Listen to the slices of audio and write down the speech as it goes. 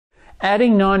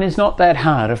Adding 9 is not that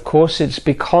hard. Of course, it's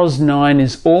because 9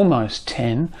 is almost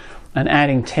 10, and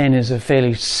adding 10 is a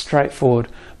fairly straightforward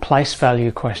place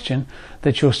value question,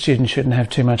 that your student shouldn't have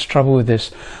too much trouble with this.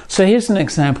 So here's an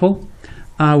example.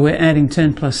 We're adding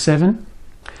 10 plus 7.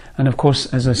 And of course,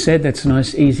 as I said, that's a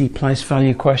nice easy place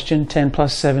value question. 10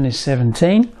 plus 7 is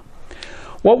 17.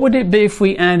 What would it be if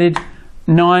we added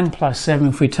 9 plus 7?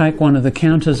 If we take one of the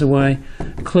counters away,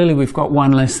 clearly we've got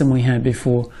one less than we had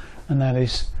before, and that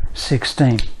is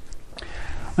 16.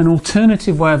 An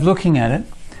alternative way of looking at it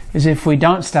is if we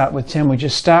don't start with 10, we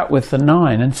just start with the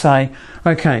 9 and say,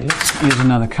 okay, let's use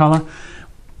another colour.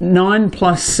 9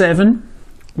 plus 7,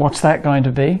 what's that going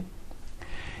to be?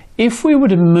 If we were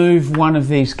to move one of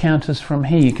these counters from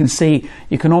here, you can see,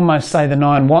 you can almost say the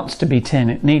 9 wants to be 10.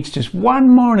 It needs just one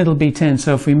more and it'll be 10.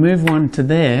 So if we move one to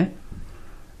there,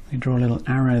 we draw a little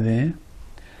arrow there.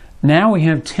 Now we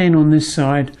have 10 on this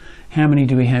side. How many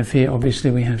do we have here?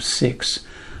 Obviously we have 6.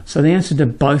 So the answer to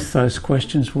both those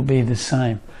questions will be the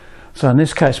same. So in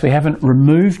this case, we haven't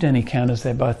removed any counters.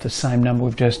 They're both the same number.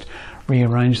 We've just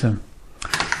rearranged them.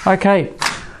 Okay,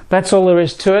 that's all there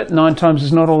is to it. 9 times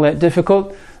is not all that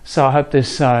difficult. So I hope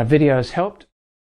this video has helped.